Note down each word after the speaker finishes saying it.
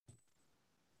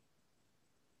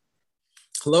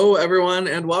Hello, everyone,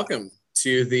 and welcome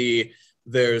to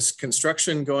there's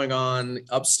construction going on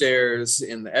upstairs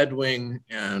in the Ed Wing,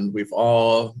 and we've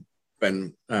all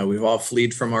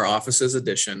fled from our offices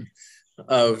edition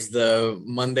of the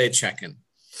Monday check-in.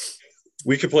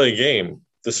 We could play a game.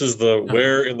 This is the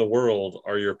where in the world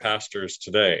are your pastors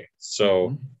today?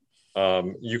 So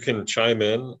you can chime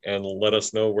in and let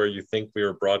us know where you think we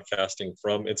are broadcasting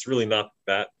from. It's really not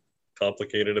that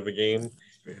complicated of a game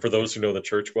for those who know the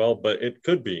church well, but it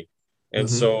could be. And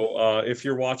so if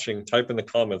you're watching, type in the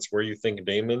comments where you think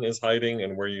Damon is hiding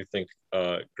and where you think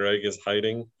Greg is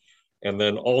hiding. And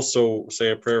then also say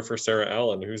a prayer for Sarah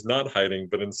Allen, who's not hiding,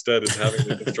 but instead is having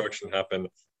the construction happen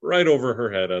right over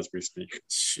her head as we speak.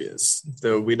 She is,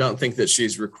 though we don't think that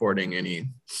she's recording any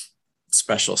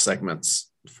special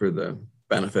segments for the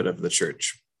benefit of the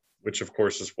church. Which, of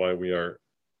course, is why we are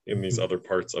in these other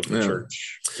parts of the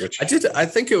church. Which I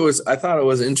thought it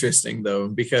was interesting, though,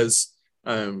 because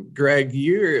Greg,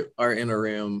 you are in a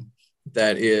room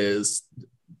that is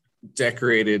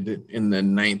decorated in the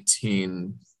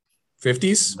 1950s,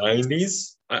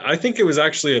 90s. I think it was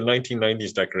actually a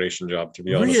 1990s decoration job, to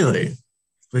be honest. Really?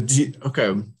 But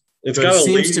okay. It's got a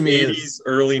late 80s,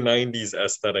 early 90s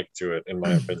aesthetic to it, in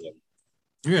my opinion.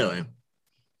 Really?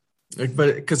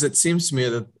 But because it seems to me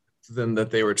that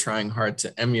they were trying hard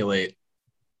to emulate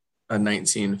a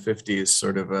 1950s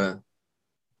sort of a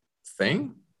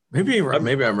thing. Maybe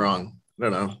I'm wrong. I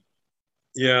don't know.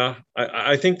 Yeah,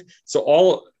 I think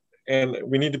so. And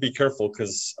we need to be careful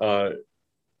because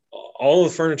all the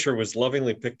furniture was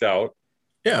lovingly picked out.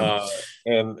 Yeah.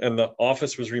 And the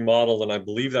office was remodeled, and I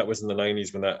believe that was in the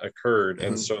 90s when that occurred.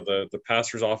 And so the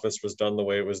pastor's office was done the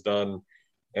way it was done,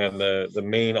 and the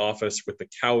main office with the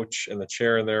couch and the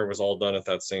chair in there was all done at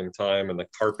that same time, and the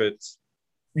carpets.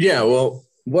 Yeah, well,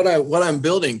 what I'm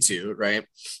building to, right,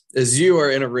 is you are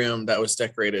in a room that was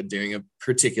decorated during a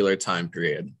particular time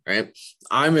period, right?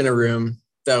 I'm in a room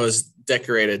that was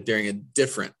decorated during a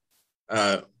different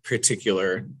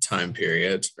particular time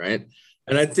period, right?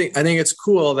 And I think it's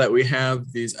cool that we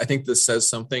have these. I think this says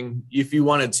something. If you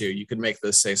wanted to, you could make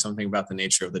this say something about the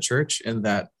nature of the church, and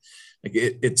that like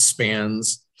it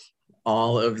spans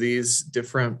all of these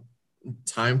different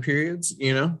time periods,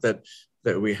 that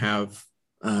we have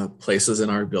places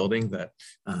in our building that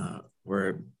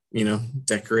were,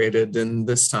 decorated in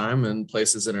this time, and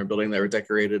places in our building that were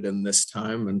decorated in this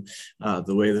time, and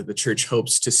the way that the church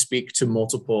hopes to speak to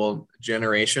multiple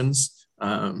generations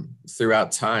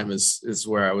throughout time is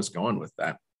where I was going with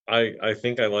that. I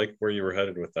think I like where you were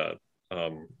headed with that.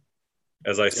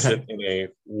 As I sit in a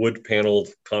wood paneled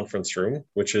conference room,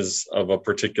 which is of a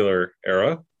particular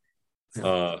era,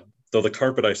 though the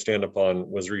carpet I stand upon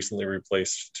was recently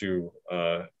replaced to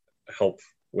help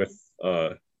with,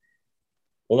 not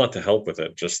to help with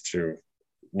it, just to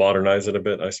modernize it a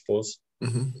bit, I suppose.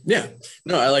 Mm-hmm. Yeah.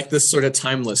 No, I like this sort of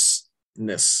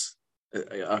timelessness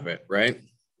of it, right?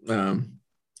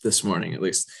 This morning, at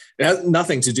least. It has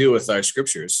nothing to do with our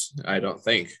scriptures, I don't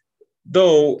think.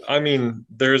 Though, I mean,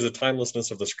 there is a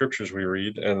timelessness of the scriptures we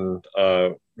read. And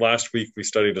last week we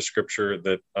studied a scripture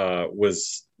that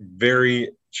was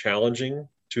very challenging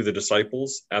to the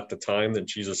disciples at the time that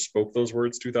Jesus spoke those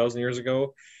words 2,000 years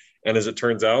ago. And as it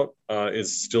turns out,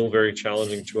 is still very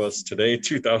challenging to us today,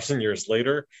 2,000 years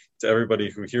later, to everybody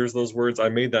who hears those words. I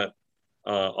made that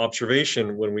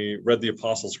observation when we read the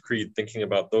Apostles' Creed, thinking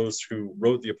about those who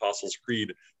wrote the Apostles'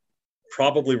 Creed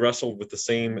probably wrestled with the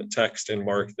same text in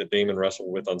Mark that Damon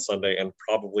wrestled with on Sunday, and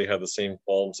probably had the same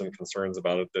qualms and concerns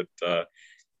about it that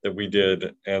we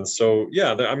did. And so,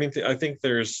 yeah, I think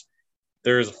there's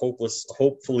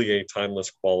hopefully a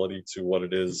timeless quality to what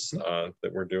it is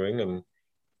that we're doing. And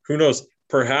who knows,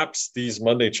 perhaps these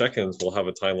Monday check-ins will have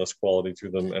a timeless quality to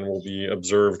them and will be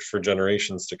observed for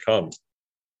generations to come.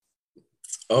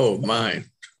 Oh my.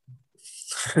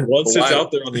 Once it's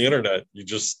out there on the internet, you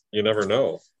never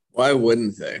know. Why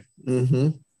wouldn't they? Mm-hmm.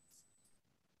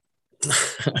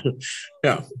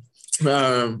 Yeah.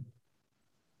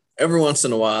 Every once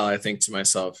in a while, I think to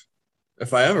myself,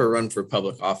 if I ever run for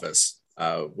public office,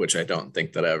 which I don't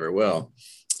think that I ever will,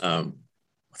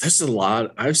 there's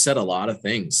I've said a lot of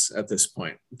things at this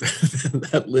point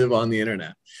that live on the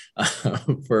internet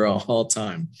for a whole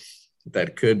time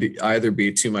that could either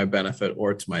be to my benefit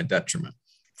or to my detriment.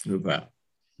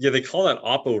 Yeah, they call that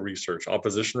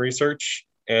opposition research.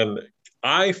 And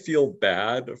I feel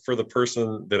bad for the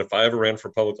person that if I ever ran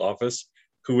for public office,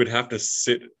 who would have to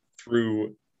sit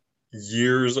through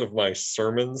years of my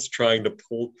sermons trying to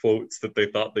pull quotes that they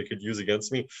thought they could use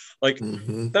against me. Like,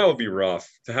 that would be rough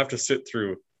to have to sit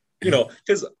through,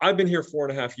 because I've been here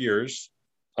 4.5 years.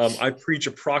 I preach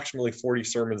approximately 40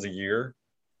 sermons a year.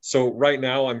 So right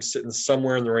now I'm sitting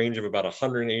somewhere in the range of about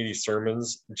 180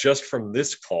 sermons just from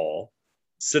this call,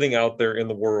 sitting out there in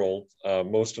the world,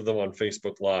 most of them on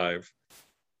Facebook Live.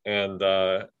 And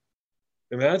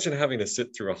imagine having to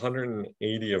sit through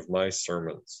 180 of my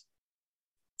sermons.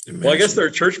 Imagine. Well, I guess there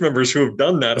are church members who have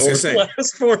done that over the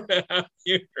last 4.5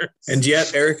 years. And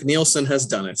yet Eric Nielsen has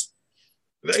done it.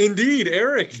 Indeed,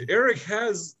 Eric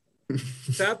has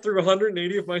sat through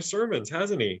 180 of my sermons,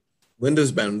 hasn't he?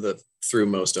 Linda's been through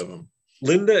most of them.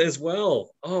 Linda as well.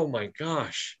 Oh my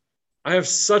gosh. I have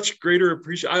such greater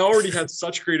appreciation. I already had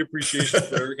such great appreciation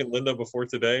for Eric and Linda before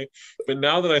today. But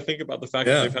now that I think about the fact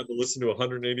that they've had to listen to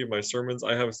 180 of my sermons,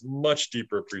 I have much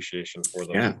deeper appreciation for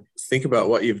them. Yeah. Think about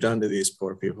what you've done to these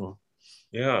poor people.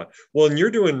 Yeah. Well, and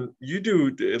you do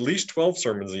at least 12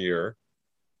 sermons a year.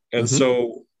 And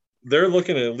so they're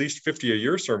looking at least 50 a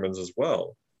year sermons as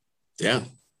well. Yeah.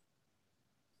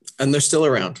 And they're still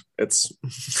around. It's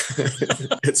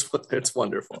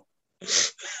wonderful.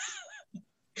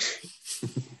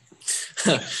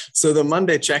 So the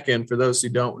Monday check-in, for those who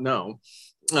don't know,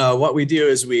 what we do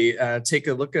is we take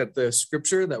a look at the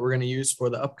scripture that we're going to use for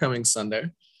the upcoming Sunday.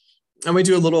 And we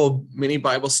do a little mini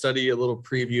Bible study, a little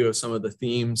preview of some of the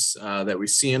themes that we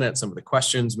see in it, some of the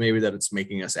questions maybe that it's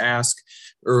making us ask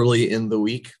early in the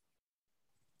week,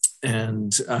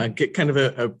 and get kind of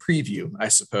a preview, I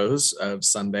suppose, of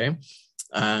Sunday.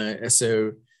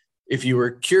 So if you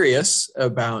were curious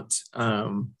about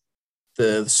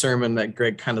the sermon that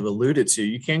Greg kind of alluded to,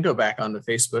 you can go back onto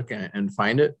Facebook and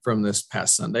find it from this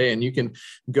past Sunday. And you can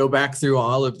go back through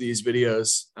all of these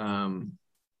videos on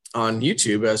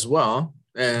YouTube as well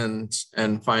and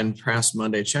find past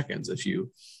Monday check-ins if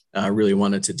you really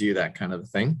wanted to do that kind of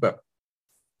thing. But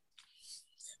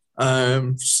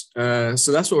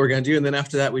so that's what we're going to do. And then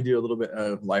after that, we do a little bit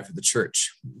of life of the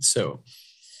church. So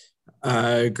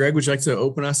Greg, would you like to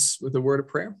open us with a word of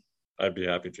prayer? I'd be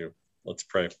happy to. Let's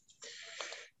pray.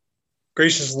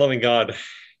 Gracious and loving God,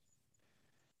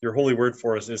 your holy word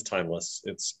for us is timeless.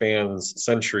 It spans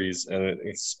centuries, and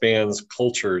it spans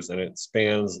cultures, and it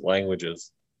spans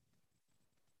languages.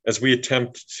 As we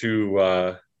attempt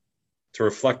to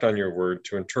reflect on your word,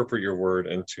 to interpret your word,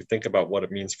 and to think about what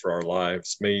it means for our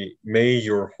lives, may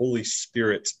your Holy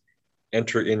Spirit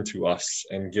enter into us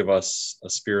and give us a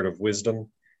spirit of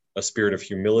wisdom, a spirit of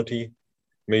humility.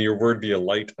 May your word be a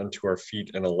light unto our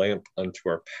feet and a lamp unto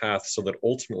our path, so that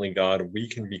ultimately, God, we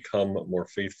can become more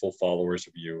faithful followers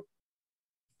of you.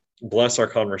 Bless our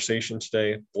conversation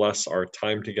today, bless our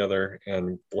time together,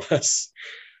 and bless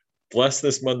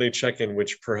this Monday check-in,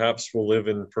 which perhaps will live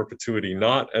in perpetuity,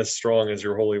 not as strong as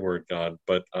your holy word, God,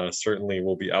 but certainly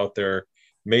will be out there.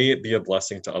 May it be a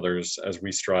blessing to others as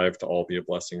we strive to all be a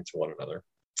blessing to one another.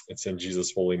 It's in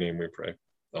Jesus' holy name we pray.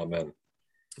 Amen.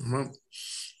 Mm-hmm.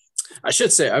 I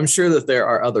should say, I'm sure that there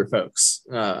are other folks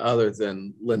other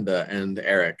than Linda and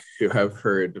Eric who have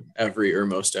heard every or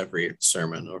most every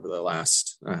sermon over the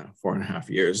last 4.5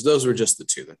 years. Those were just the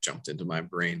two that jumped into my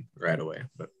brain right away.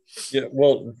 But yeah,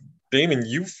 well, Damon,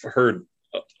 you've heard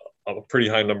a pretty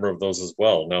high number of those as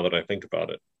well, now that I think about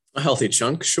it. A healthy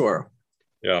chunk, sure.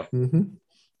 Yeah. Mm-hmm.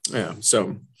 Yeah.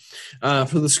 So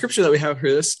for the scripture that we have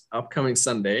for this upcoming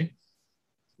Sunday,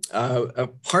 a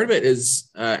part of it is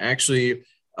actually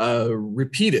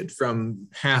repeated from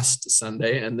past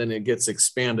Sunday, and then it gets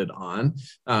expanded on.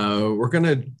 We're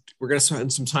gonna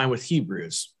spend some time with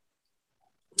Hebrews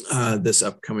this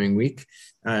upcoming week.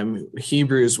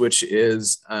 Hebrews, which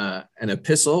is an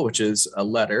epistle, which is a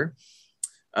letter.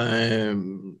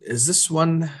 Is this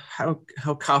one?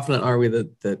 How confident are we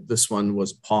that this one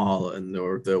was Paul,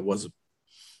 or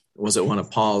was it one of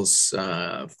Paul's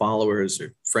followers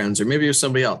or friends, or maybe it was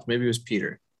somebody else? Maybe it was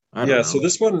Peter. I don't know. So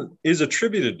this one is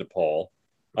attributed to Paul,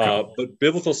 but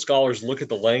biblical scholars look at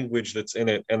the language that's in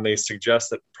it, and they suggest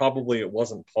that probably it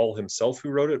wasn't Paul himself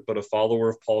who wrote it, but a follower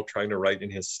of Paul trying to write in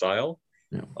his style.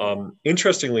 Yeah.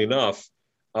 Interestingly enough,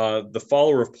 the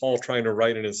follower of Paul trying to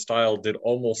write in his style did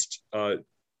almost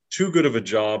too good of a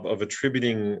job of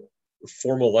attributing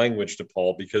formal language to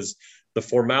Paul, because the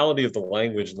formality of the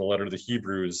language in the letter to the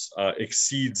Hebrews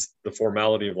exceeds the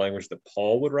formality of language that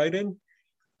Paul would write in.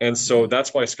 And so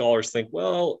that's why scholars think,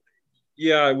 well,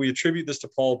 yeah, we attribute this to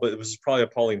Paul, but it was probably a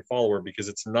Pauline follower because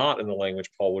it's not in the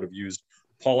language Paul would have used.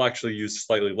 Paul actually used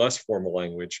slightly less formal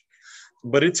language,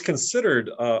 but it's considered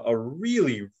a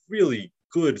really, really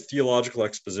good theological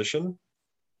exposition.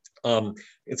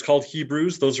 It's called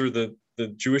Hebrews. Those are the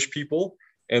Jewish people.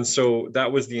 And so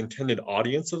that was the intended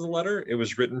audience of the letter. It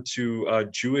was written to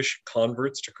Jewish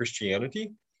converts to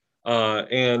Christianity.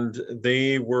 And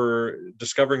they were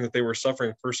discovering that they were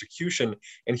suffering persecution.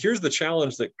 And here's the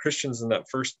challenge that Christians in that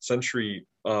first century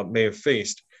may have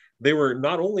faced. they were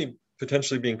not only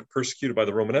potentially being persecuted by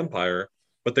the Roman Empire,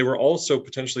 but they were also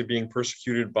potentially being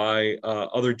persecuted by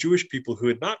other Jewish people who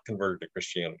had not converted to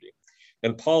Christianity.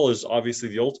 And Paul is obviously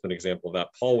the ultimate example of that.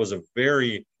 Paul was a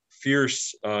very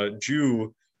fierce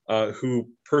Jew who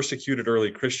persecuted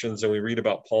early Christians, and we read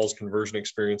about Paul's conversion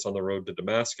experience on the road to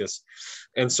Damascus.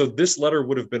 And so this letter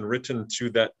would have been written to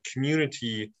that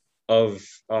community of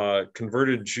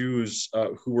converted Jews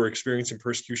who were experiencing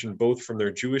persecution both from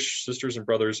their Jewish sisters and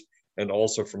brothers and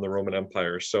also from the Roman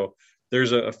Empire. So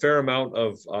there's a fair amount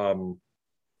of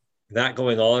that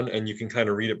going on, and you can kind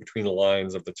of read it between the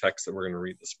lines of the text that we're going to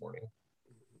read this morning.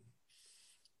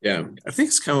 Yeah, I think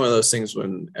it's kind of one of those things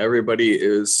when everybody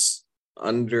is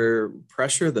under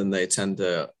pressure, then they tend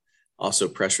to also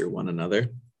pressure one another.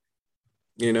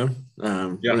 You know,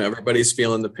 when everybody's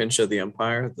feeling the pinch of the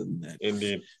empire, then that,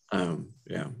 indeed.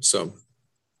 So,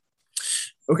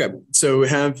 okay, so we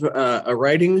have a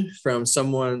writing from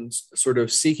someone sort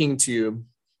of seeking to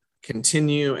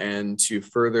continue and to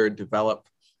further develop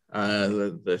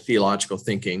the theological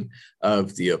thinking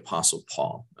of the Apostle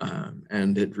Paul.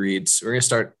 And it reads, we're going to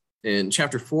start in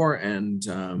chapter 4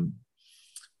 and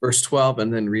verse 12,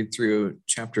 and then read through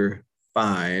chapter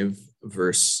 5,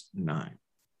 verse 9.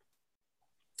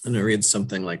 And it reads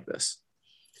something like this.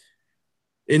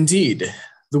 Indeed,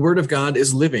 the word of God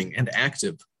is living and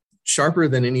active, sharper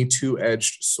than any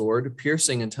two-edged sword,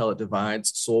 piercing until it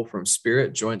divides soul from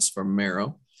spirit, joints from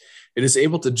marrow. It is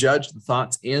able to judge the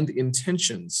thoughts and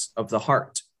intentions of the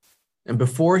heart. And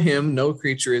before him, no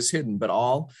creature is hidden, but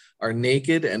all are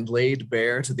naked and laid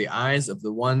bare to the eyes of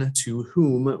the one to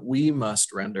whom we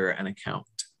must render an account.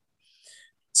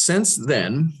 Since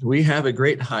then, we have a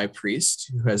great high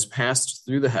priest who has passed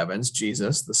through the heavens,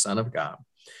 Jesus, the Son of God.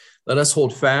 Let us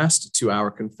hold fast to our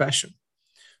confession.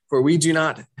 For we do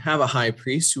not have a high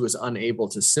priest who is unable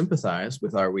to sympathize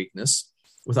with our weaknesses,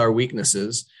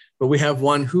 but we have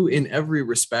one who in every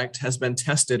respect has been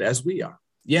tested as we are,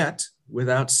 yet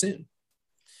without sin.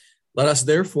 Let us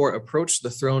therefore approach the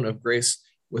throne of grace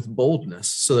with boldness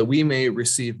so that we may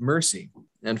receive mercy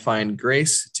and find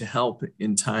grace to help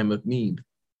in time of need.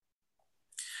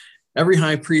 Every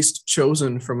high priest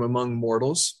chosen from among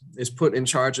mortals is put in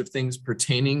charge of things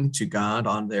pertaining to God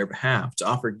on their behalf, to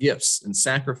offer gifts and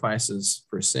sacrifices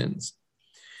for sins.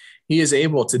 He is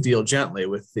able to deal gently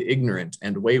with the ignorant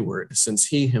and wayward, since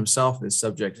he himself is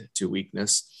subject to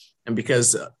weakness, and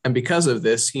because of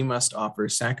this, he must offer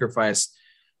sacrifice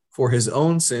for his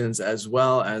own sins as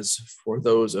well as for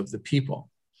those of the people.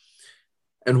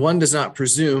 And one does not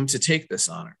presume to take this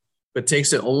honor, but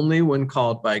takes it only when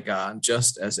called by God,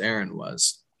 just as Aaron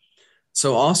was.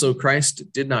 So also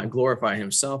Christ did not glorify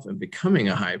himself in becoming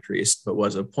a high priest, but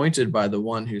was appointed by the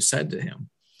one who said to him,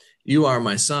 "You are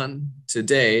my son,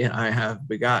 today I have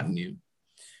begotten you."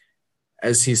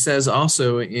 As he says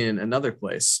also in another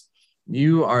place,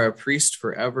 "You are a priest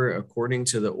forever according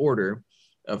to the order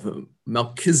of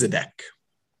Melchizedek."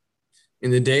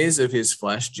 In the days of his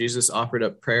flesh, Jesus offered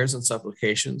up prayers and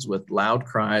supplications with loud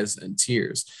cries and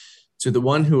tears to the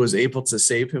one who was able to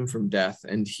save him from death,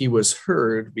 and he was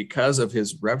heard because of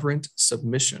his reverent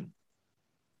submission.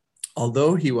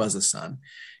 Although he was a son,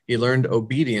 he learned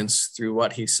obedience through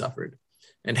what he suffered,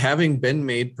 and having been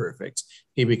made perfect,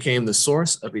 he became the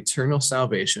source of eternal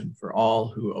salvation for all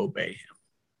who obey him.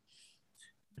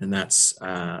 And that's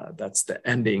the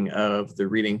ending of the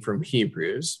reading from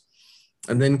Hebrews.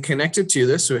 And then connected to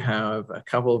this, we have a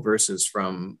couple of verses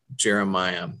from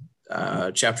Jeremiah,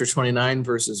 chapter 29,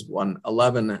 verses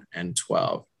 11 and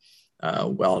 12.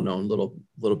 Well-known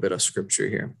little bit of scripture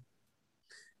here.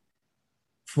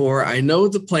 "For I know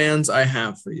the plans I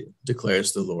have for you,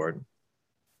 declares the Lord.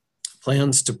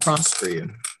 Plans to prosper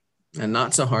you and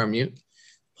not to harm you,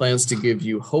 plans to give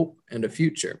you hope and a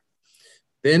future.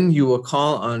 Then you will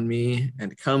call on me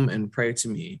and come and pray to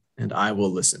me, and I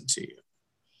will listen to you."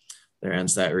 There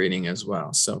ends that reading as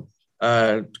well. So,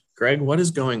 Greg, what is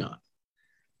going on?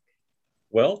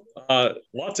 Well,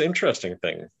 lots of interesting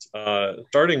things.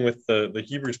 Starting with the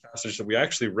Hebrews passage that we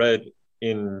actually read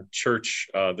in church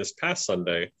this past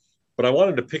Sunday, but I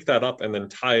wanted to pick that up and then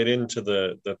tie it into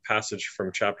the passage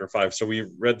from chapter 5. So we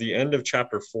read the end of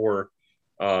chapter 4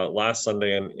 last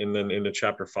Sunday and then into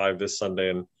chapter 5 this Sunday.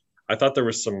 And I thought there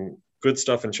was some good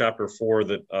stuff in chapter 4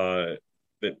 that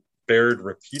bared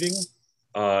repeating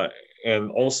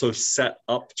and also set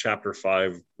up chapter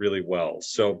 5 really well.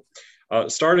 So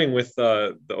starting with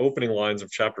the opening lines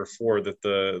of chapter 4, that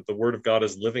the word of God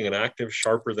is living and active,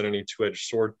 sharper than any two-edged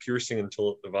sword, piercing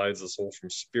until it divides the soul from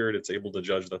spirit. It's able to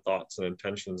judge the thoughts and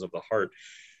intentions of the heart.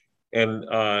 And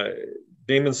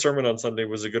Damon's sermon on Sunday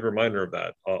was a good reminder of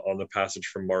that on the passage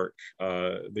from Mark.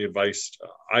 The advice,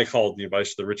 I call it the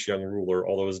advice of the rich young ruler,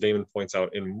 although as Damon points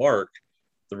out in Mark,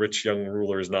 the rich young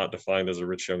ruler is not defined as a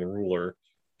rich young ruler.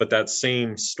 But that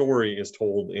same story is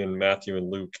told in Matthew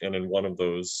and Luke, and in one of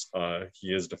those,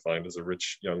 he is defined as a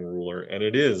rich young ruler. And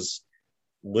it is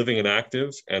living and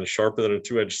active and sharper than a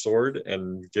two-edged sword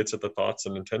and gets at the thoughts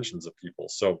and intentions of people.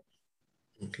 So,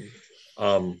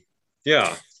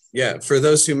 yeah. Yeah, for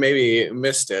those who maybe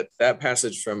missed it, that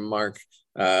passage from Mark,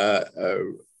 a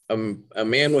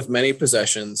man with many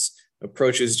possessions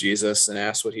approaches Jesus and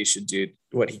asks what he should do,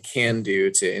 what he can do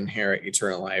to inherit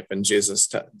eternal life. And Jesus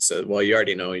said, well, you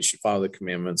already know, you should follow the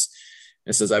commandments.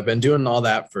 And says, I've been doing all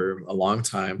that for a long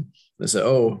time. And they said,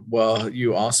 oh, well,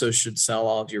 you also should sell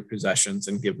all of your possessions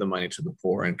and give the money to the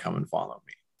poor and come and follow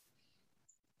me.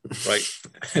 Right.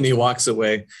 And he walks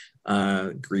away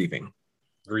grieving.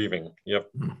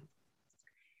 Yep.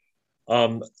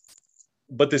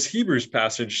 But this Hebrews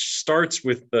passage starts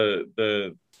with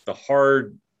the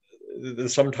hard, the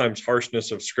sometimes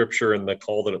harshness of Scripture and the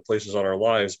call that it places on our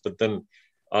lives. But then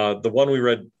the one we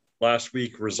read last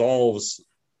week resolves,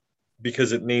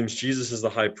 because it names Jesus as the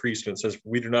high priest, and it says,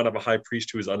 we do not have a high priest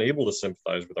who is unable to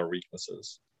sympathize with our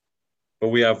weaknesses, but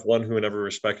we have one who in every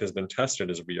respect has been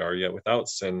tested as we are, yet without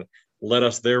sin. Let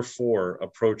us therefore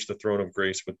approach the throne of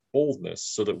grace with boldness,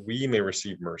 so that we may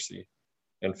receive mercy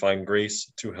and find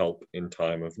grace to help in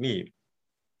time of need.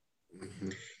 Mm-hmm.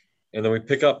 And then we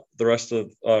pick up the rest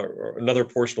of another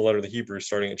portion of the letter of the Hebrews,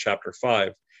 starting at chapter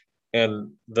 5.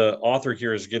 And the author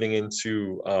here is getting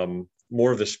into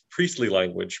more of this priestly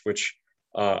language, which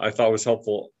I thought was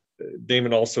helpful.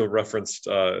 Damon also referenced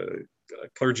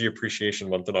Clergy Appreciation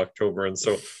Month in October. And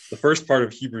so the first part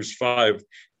of Hebrews 5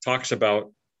 talks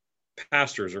about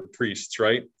pastors or priests,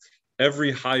 right?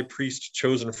 Every high priest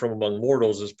chosen from among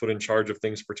mortals is put in charge of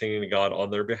things pertaining to God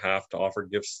on their behalf to offer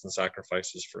gifts and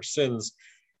sacrifices for sins.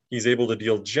 He's able to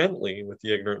deal gently with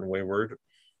the ignorant and wayward,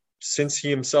 since he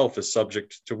himself is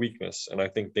subject to weakness. And I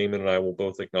think Damon and I will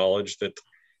both acknowledge that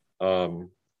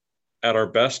at our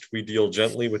best, we deal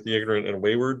gently with the ignorant and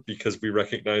wayward because we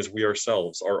recognize we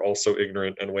ourselves are also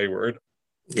ignorant and wayward.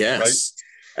 Yes.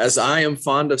 Right? As I am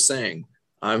fond of saying,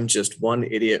 I'm just one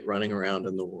idiot running around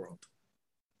in the world.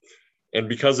 And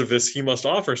because of this, he must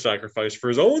offer sacrifice for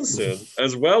his own sin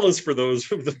as well as for those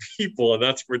of the people. And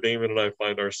that's where Damon and I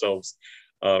find ourselves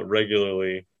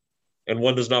regularly. And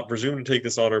one does not presume to take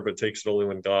this honor, but takes it only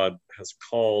when God has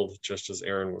called, just as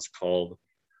Aaron was called.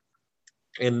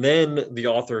 And then the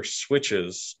author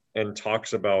switches and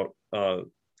talks about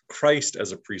Christ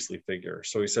as a priestly figure.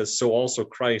 So he says, so also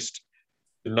Christ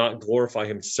did not glorify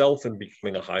himself in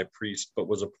becoming a high priest, but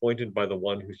was appointed by the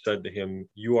one who said to him,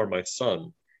 you are my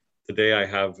son. Today I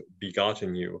have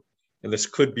begotten you. And this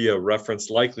could be a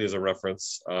reference, likely as a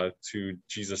reference to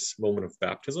Jesus' moment of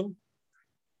baptism.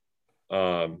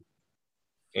 And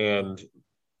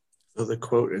so the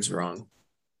quote is wrong.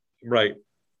 Right.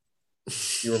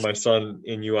 You are my son,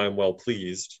 in you I am well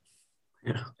pleased.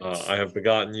 Yeah. I have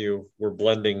begotten you. We're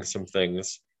blending some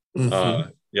things. Mm-hmm.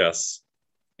 Yes.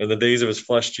 In the days of his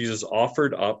flesh, Jesus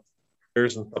offered up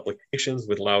prayers and supplications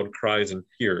with loud cries and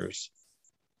tears.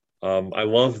 I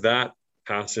love that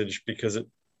passage because it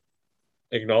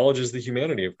acknowledges the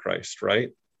humanity of Christ,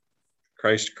 right?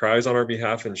 Christ cries on our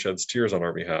behalf and sheds tears on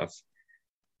our behalf.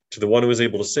 To the one who was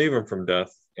able to save him from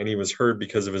death, and he was heard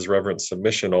because of his reverent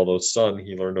submission. Although son,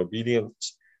 he learned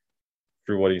obedience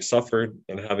through what he suffered,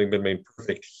 and having been made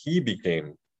perfect, he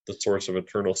became the source of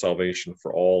eternal salvation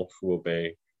for all who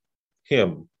obey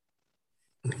him.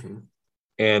 Mm-hmm.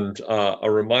 And a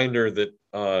reminder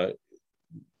that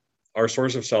our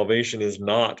source of salvation is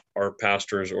not our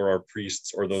pastors or our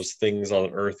priests or those things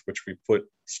on earth which we put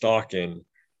stock in,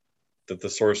 that the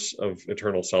source of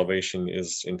eternal salvation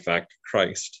is in fact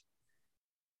Christ.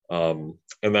 And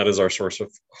that is our source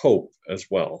of hope as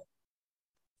well.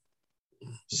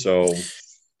 So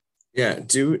yeah,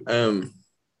 do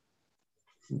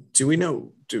we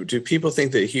know, do people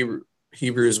think that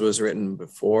Hebrews was written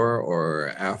before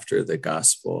or after the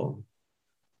gospel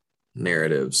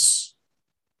narratives?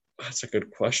 That's a good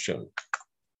question.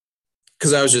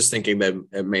 Because I was just thinking that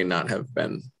it may not have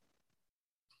been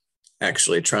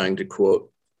actually trying to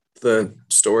quote the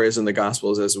stories in the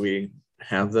Gospels as we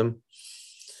have them.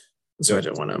 So I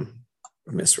don't want to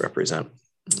misrepresent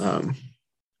the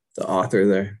author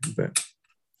there. But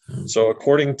so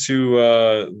according to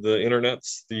the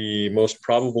internets, the most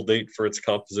probable date for its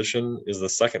composition is the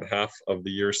second half of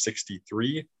the year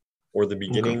 63 or the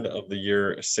beginning of the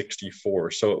year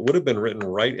 64. So it would have been written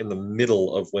right in the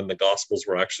middle of when the Gospels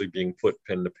were actually being put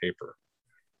pen to paper.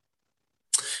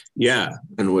 Yeah,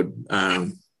 and would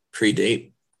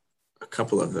predate a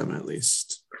couple of them at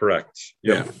least. Correct.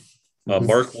 Yep. Yeah.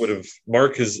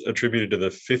 Mark is attributed to the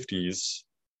 50s.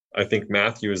 I think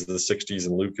Matthew is the 60s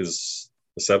and Luke is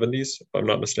the 70s, if I'm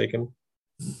not mistaken.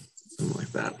 Something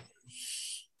like that.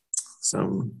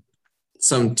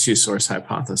 Some two source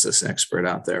hypothesis expert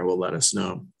out there will let us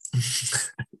know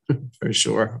for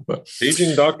sure. But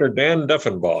paging Dr. Dan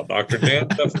Deffenbaugh. Dr. Dan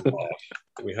Deffenbaugh,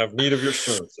 we have need of your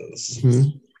services.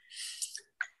 Mm-hmm.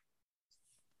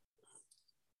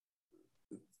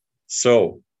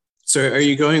 So are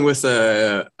you going with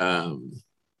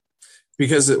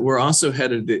because we're also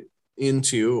headed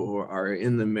into or are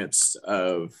in the midst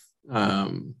of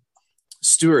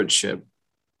stewardship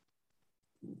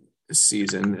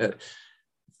season.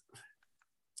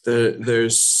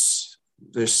 There's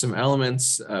some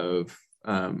elements of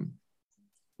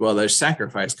there's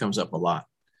sacrifice comes up a lot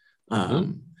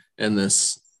in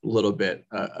this little bit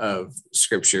of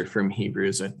scripture from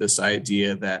Hebrews. This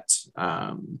idea that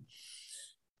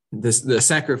the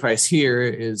sacrifice here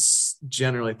is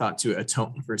generally thought to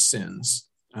atone for sins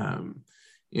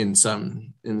in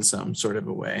some sort of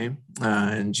a way,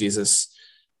 and Jesus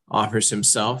offers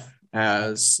himself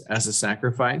as a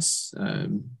sacrifice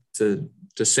to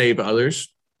save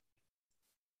others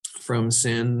from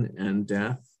sin and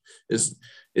death. Is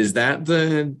that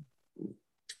the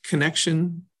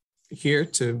connection here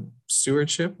to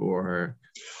stewardship? Or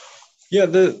yeah,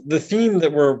 the theme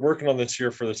that we're working on this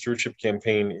year for the stewardship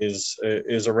campaign is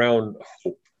around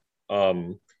hope,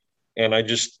 and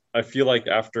I feel like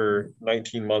after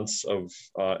 19 months of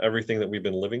everything that we've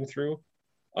been living through,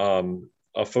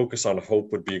 a focus on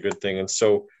hope would be a good thing. And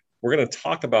so we're going to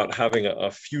talk about having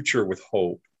a future with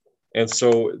hope. And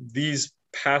so these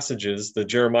passages, the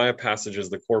Jeremiah passages,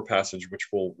 the core passage, which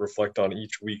we'll reflect on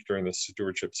each week during the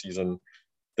stewardship season,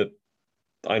 that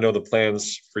I know the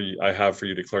plans I have for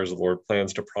you, declares the Lord,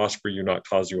 plans to prosper you, not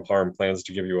cause you harm, plans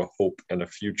to give you a hope and a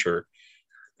future.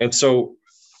 And so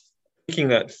taking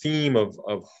that theme of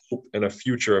hope and a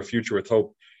future with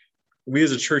hope, we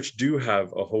as a church do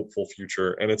have a hopeful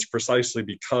future, and it's precisely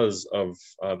because of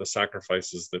the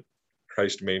sacrifices that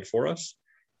Christ made for us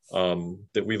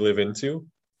that we live into.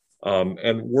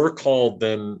 And we're called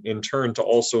then in turn to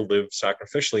also live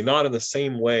sacrificially, not in the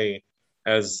same way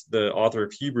as the author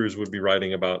of Hebrews would be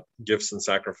writing about gifts and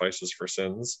sacrifices for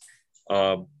sins,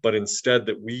 but instead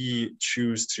that we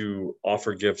choose to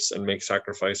offer gifts and make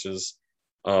sacrifices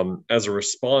as a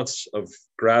response of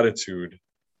gratitude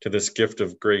to this gift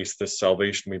of grace, this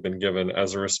salvation we've been given,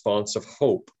 as a response of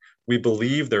hope. We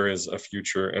believe there is a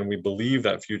future, and we believe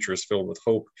that future is filled with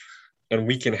hope, and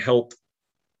we can help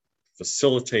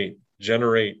facilitate,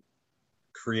 generate,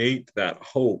 create that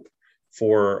hope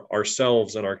for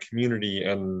ourselves and our community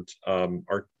and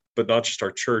but not just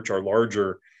our church, our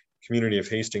larger community of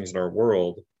Hastings in our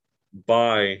world,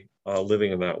 by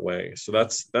living in that way. So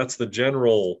that's the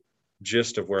general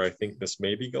gist of where I think this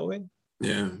may be going.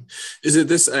 Yeah. Is it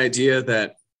this idea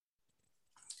that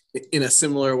in a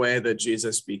similar way that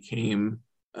Jesus became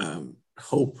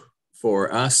hope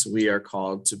for us, we are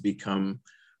called to become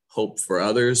hope for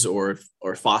others, or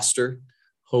foster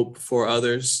hope for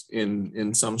others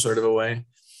in some sort of a way?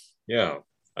 Yeah,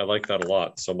 I like that a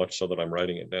lot, so much so that I'm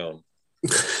writing it down.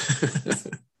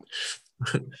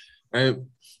 And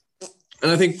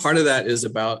I think part of that is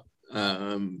about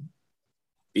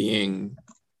being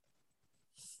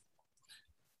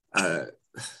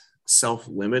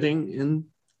self-limiting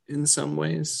in some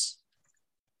ways.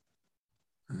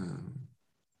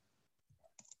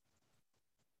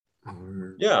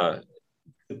 Yeah,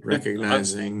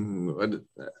 recognizing what.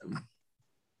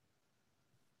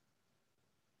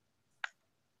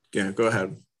 Yeah, go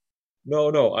ahead.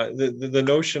 No. The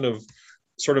notion of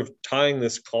sort of tying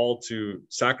this call to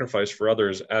sacrifice for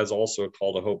others as also a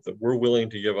call to hope, that we're willing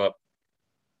to give up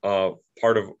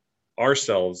part of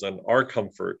ourselves and our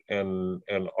comfort and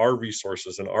our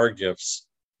resources and our gifts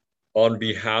on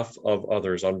behalf of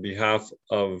others, on behalf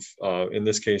of, in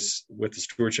this case, with the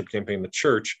stewardship campaign, the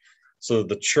church, so that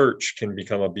the church can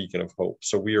become a beacon of hope.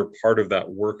 So we are part of that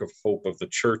work of hope of the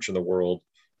church in the world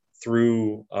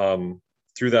through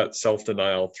that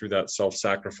self-denial, through that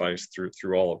self-sacrifice, through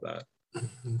all of that.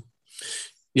 Mm-hmm.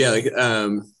 Yeah,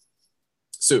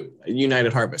 so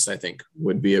United Harvest, I think,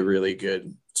 would be a really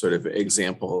good sort of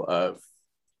example of.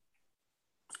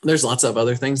 There's lots of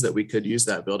other things that we could use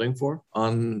that building for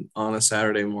on a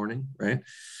Saturday morning, right?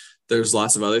 There's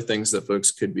lots of other things that folks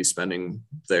could be spending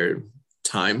their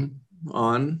time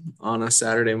on a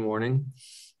Saturday morning.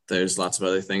 There's lots of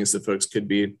other things that folks could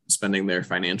be spending their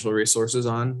financial resources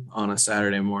on a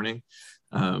Saturday morning.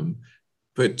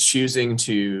 But choosing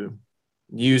to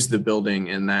use the building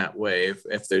in that way.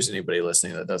 If there's anybody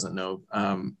listening that doesn't know,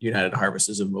 United Harvest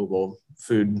is a mobile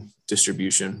food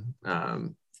distribution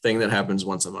thing that happens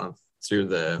once a month through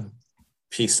the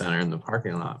Peace Center in the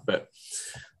parking lot. But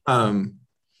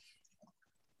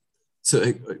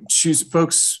so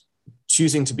folks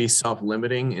choosing to be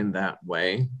self-limiting in that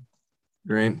way,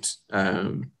 right?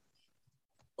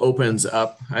 Opens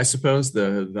up, I suppose,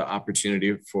 the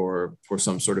opportunity for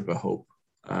some sort of a hope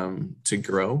to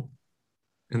grow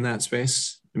in that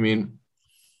space. I mean,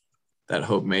 that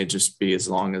hope may just be as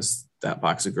long as that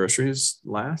box of groceries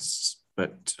lasts,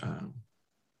 but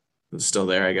it's still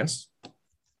there, I guess.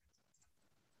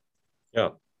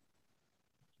 Yeah.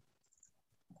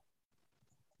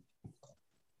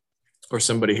 Or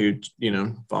somebody who,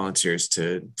 volunteers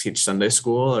to teach Sunday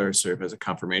school or serve as a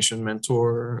confirmation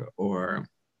mentor, or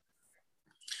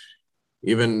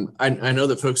even I know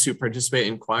that folks who participate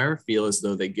in choir feel as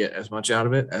though they get as much out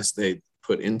of it as they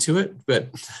put into it, but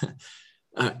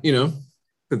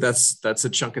but that's a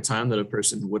chunk of time that a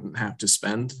person wouldn't have to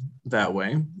spend that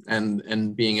way,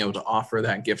 and being able to offer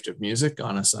that gift of music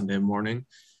on a Sunday morning,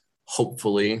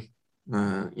 hopefully,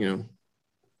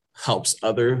 helps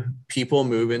other people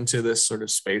move into this sort of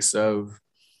space of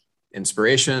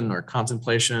inspiration or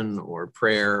contemplation or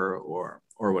prayer or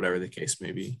whatever the case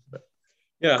may be. But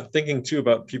yeah, thinking too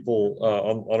about people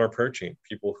on our prayer chain,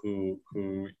 people who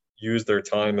use their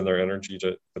time and their energy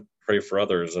to pray for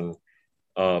others. And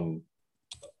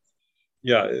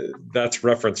that's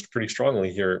referenced pretty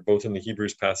strongly here, both in the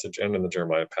Hebrews passage and in the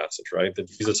Jeremiah passage, right? That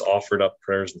Jesus offered up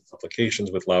prayers and supplications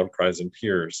with loud cries and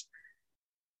tears.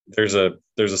 There's a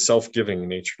self-giving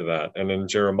nature to that. And in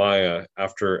Jeremiah,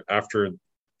 after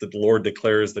the Lord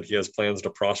declares that he has plans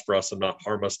to prosper us and not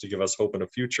harm us, to give us hope in a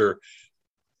future,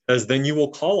 as then you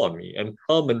will call on me and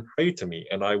come and pray to me,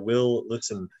 and I will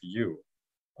listen to you.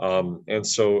 And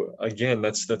so again,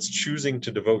 that's choosing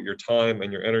to devote your time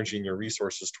and your energy and your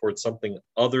resources towards something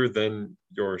other than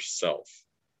yourself.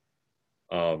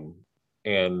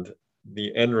 And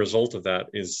the end result of that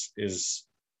is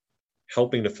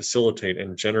helping to facilitate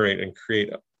and generate and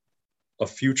create a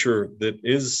future that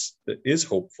is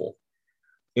hopeful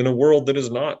in a world that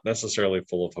is not necessarily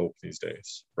full of hope these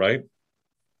days, right?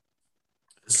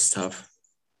 It's tough.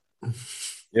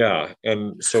 Yeah,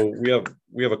 and so we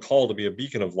have a call to be a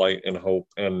beacon of light and hope,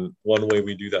 and one way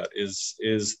we do that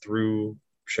is through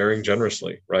sharing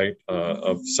generously, right?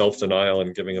 Of self-denial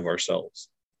and giving of ourselves.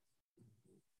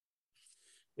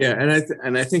 Yeah,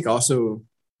 and I think also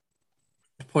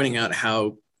pointing out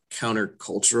how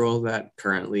countercultural that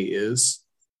currently is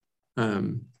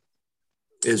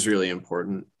really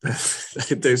important.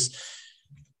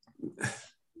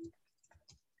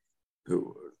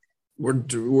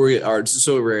 We are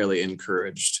so rarely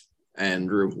encouraged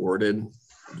and rewarded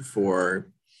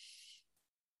for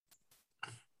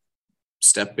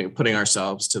putting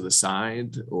ourselves to the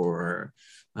side, or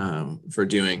for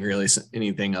doing really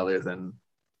anything other than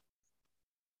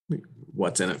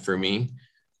what's in it for me.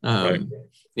 Right.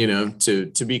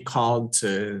 To be called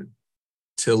to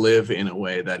live in a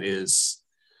way that is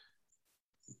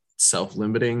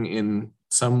self-limiting in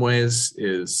some ways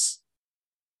is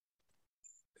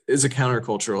a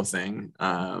countercultural thing,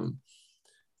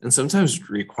 and sometimes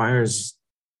requires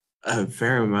a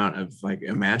fair amount of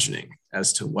imagining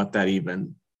as to what that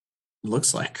even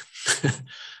looks like,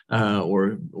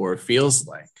 or feels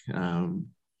like,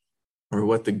 or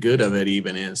what the good of it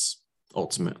even is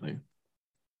ultimately.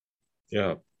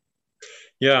 Yeah.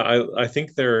 I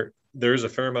think there's a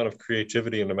fair amount of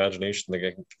creativity and imagination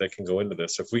that can go into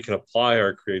this. If we can apply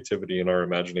our creativity and our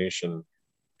imagination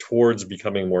towards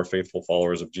becoming more faithful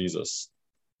followers of Jesus,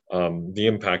 the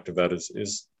impact of that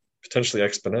is potentially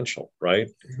exponential, right?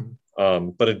 Mm-hmm.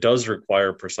 But it does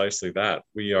require precisely that.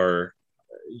 You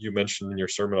mentioned in your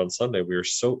sermon on Sunday, we are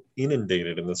so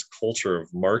inundated in this culture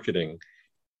of marketing.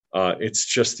 It's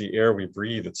just the air we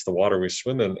breathe, it's the water we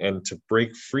swim in, and to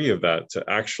break free of that, to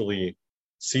actually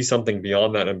see something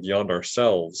beyond that and beyond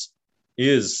ourselves,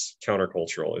 is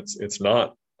countercultural. It's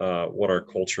not what our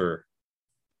culture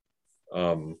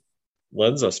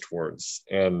lends us towards,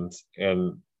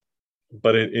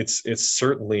 but it's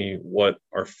certainly what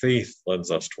our faith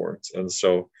lends us towards. And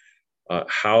so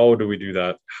how do we do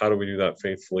that? How do we do that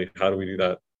faithfully? How do we do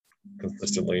that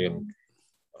consistently?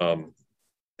 And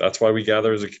that's why we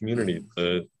gather as a community,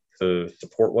 to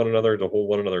support one another, to hold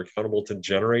one another accountable, to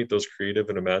generate those creative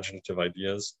and imaginative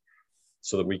ideas,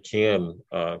 so that we can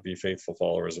be faithful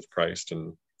followers of Christ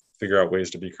and figure out ways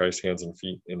to be Christ's hands and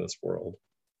feet in this world.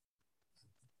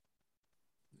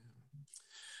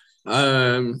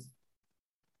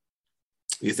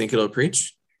 You think it'll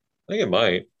preach? I think it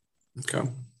might. Okay.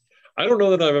 I don't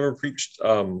know that I've ever preached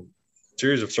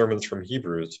series of sermons from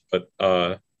Hebrews, but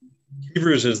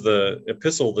Hebrews is the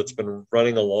epistle that's been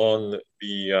running along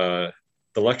the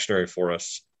lectionary for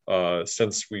us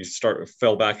since we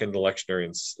fell back into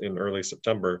lectionary in early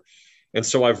September. And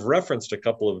so I've referenced a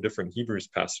couple of different Hebrews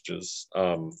passages.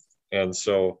 And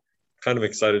so kind of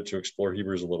excited to explore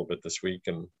Hebrews a little bit this week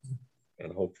and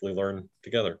hopefully learn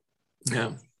together.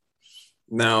 Yeah.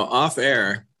 Now, off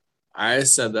air, I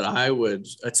said that I would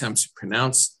attempt to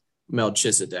pronounce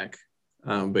Melchizedek,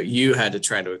 but you had to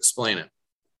try to explain it.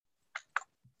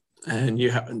 And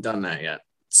you haven't done that yet.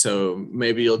 So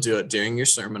maybe you'll do it during your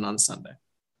sermon on Sunday.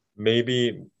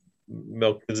 Maybe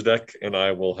Melchizedek and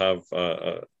I will have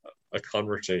a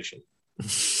conversation.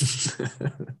 Should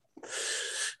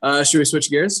we switch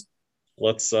gears?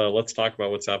 Let's talk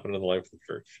about what's happened in the life of the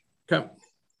church. Okay.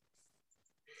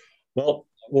 Well,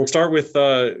 we'll start with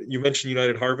you mentioned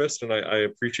United Harvest, and I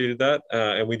appreciated that.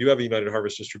 And we do have a United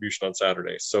Harvest distribution on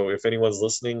Saturday. So if anyone's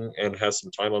listening and has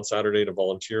some time on Saturday to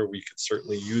volunteer, we could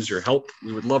certainly use your help.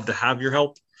 We would love to have your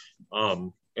help.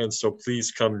 And so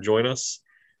please come join us.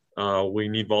 We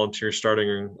need volunteers starting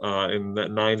in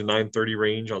that 9 to 9:30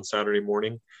 range on Saturday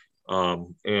morning.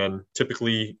 And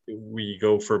typically we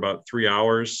go for about 3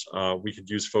 hours. We could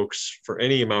use folks for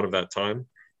any amount of that time.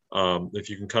 If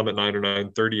you can come at 9 or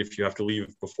 9:30, if you have to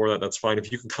leave before that, that's fine.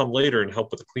 If you can come later and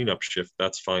help with the cleanup shift,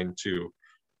 that's fine too.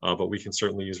 But we can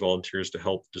certainly use volunteers to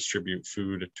help distribute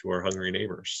food to our hungry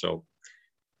neighbors. So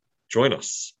join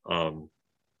us.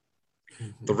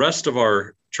 The rest of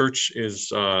our church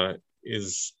is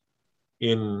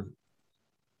in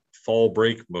fall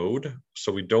break mode.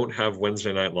 So we don't have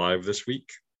Wednesday Night Live this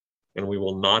week, and we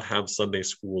will not have Sunday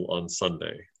school on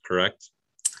Sunday, correct?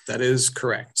 That is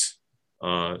correct.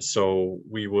 So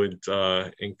we would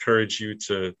encourage you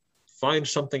to find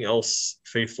something else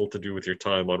faithful to do with your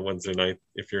time on Wednesday night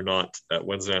if you're not at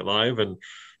Wednesday Night Live, and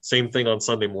same thing on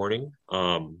Sunday morning.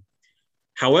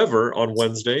 However, on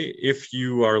Wednesday, if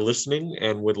you are listening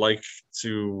and would like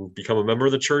to become a member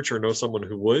of the church or know someone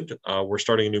who would, we're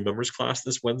starting a new members class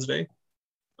this Wednesday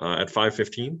at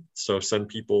 5:15. So send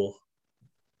people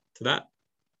to that,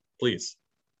 please.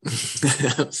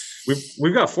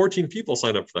 We've got 14 people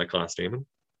signed up for that class, Damon.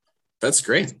 That's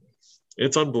great.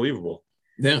 It's unbelievable.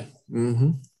 Yeah.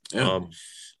 Mm-hmm. Yeah.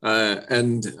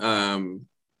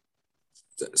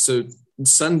 So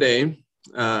Sunday,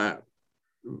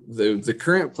 the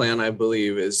current plan, I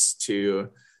believe, is to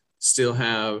still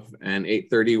have an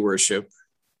 8:30 worship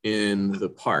in the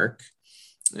park,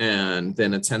 and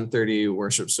then a 10:30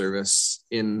 worship service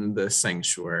in the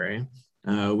sanctuary.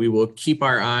 We will keep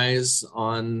our eyes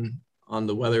on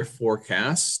the weather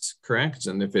forecast, correct?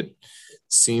 And if it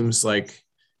seems like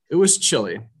it was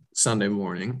chilly Sunday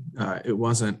morning, it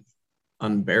wasn't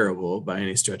unbearable by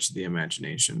any stretch of the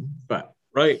imagination, but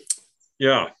right.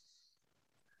 Yeah.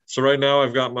 So right now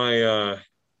I've got my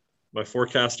my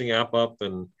forecasting app up,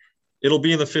 and it'll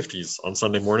be in the 50s on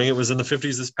Sunday morning. It was in the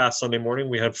 50s this past Sunday morning.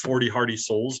 We had 40 hardy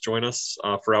souls join us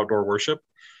for outdoor worship.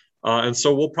 And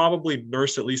so we'll probably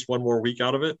nurse at least one more week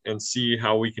out of it and see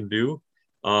how we can do.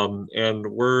 And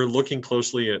we're looking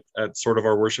closely at sort of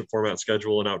our worship format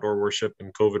schedule and outdoor worship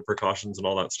and COVID precautions and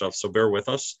all that stuff. So bear with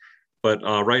us. But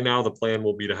right now the plan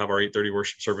will be to have our 8:30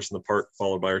 worship service in the park,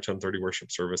 followed by our 10:30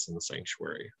 worship service in the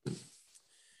sanctuary.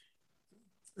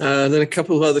 Then a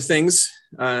couple of other things.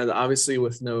 Obviously,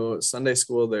 with no Sunday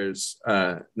school, there's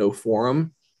no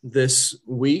forum this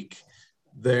week.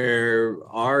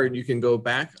 You can go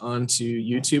back onto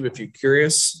YouTube if you're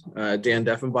curious. Dan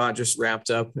Deffenbaugh just wrapped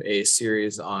up a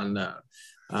series on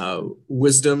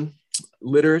wisdom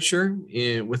literature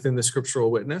within the scriptural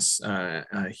witness,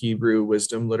 Hebrew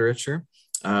wisdom literature,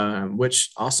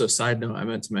 which also, side note, I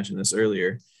meant to mention this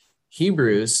earlier,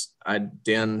 Hebrews,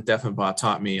 Dan Deffenbaugh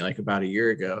taught me like about a year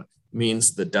ago,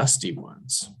 means the dusty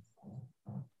ones.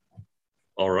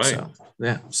 All right.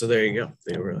 So there you go.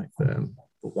 They were like the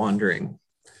wandering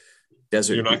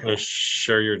desert. You're not going to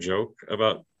share your joke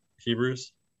about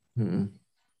Hebrews?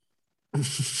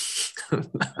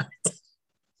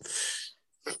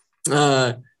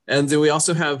 And then we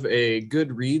also have a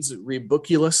Goodreads,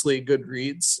 Rebookulously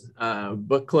Goodreads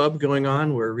book club going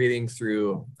on. We're reading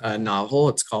through a novel.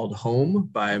 It's called Home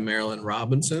by Marilynne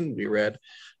Robinson. We read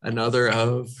another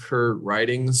of her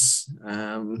writings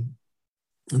in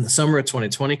the summer of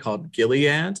 2020 called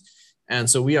Gilead. And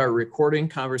so we are recording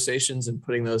conversations and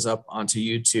putting those up onto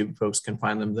YouTube. Folks can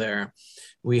find them there.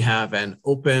 We have an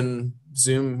open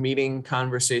Zoom meeting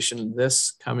conversation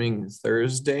this coming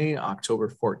Thursday, October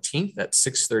 14th at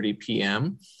 6:30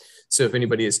 p.m. So if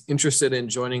anybody is interested in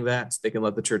joining that, they can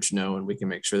let the church know, and we can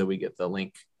make sure that we get the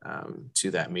link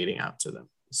to that meeting out to them.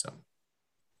 So.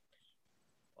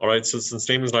 All right. So since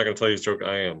Damon's not going to tell you his joke,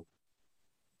 I am.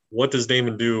 What does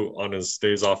Damon do on his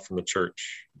days off from the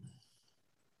church?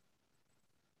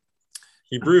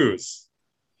 He brews.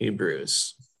 He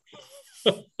brews.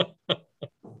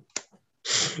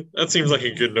 That seems like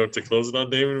a good note to close it on,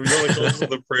 Damon. We want to close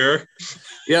with a prayer.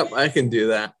 Yep, I can do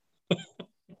that.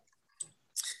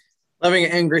 Loving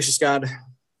and gracious God,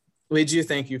 we do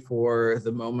thank you for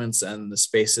the moments and the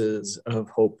spaces of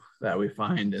hope that we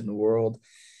find in the world.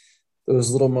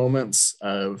 Those little moments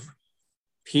of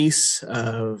peace,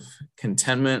 of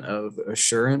contentment, of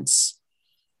assurance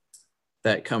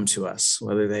that come to us,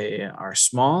 whether they are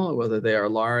small, whether they are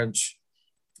large,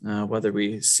 whether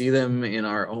we see them in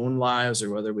our own lives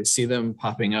or whether we see them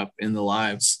popping up in the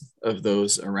lives of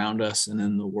those around us and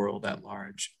in the world at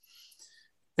large.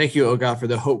 Thank you, O God, for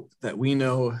the hope that we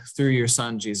know through your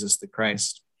Son, Jesus the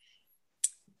Christ,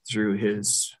 through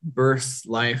his birth,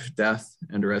 life, death,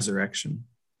 and resurrection.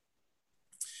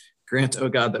 Grant, O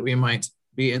God, that we might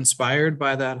be inspired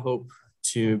by that hope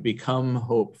to become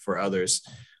hope for others,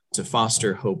 to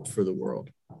foster hope for the world.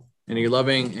 In your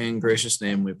loving and gracious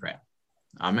name we pray.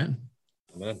 Amen.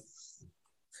 Amen.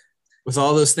 With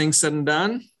all those things said and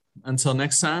done, until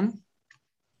next time,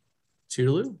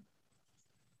 toodaloo.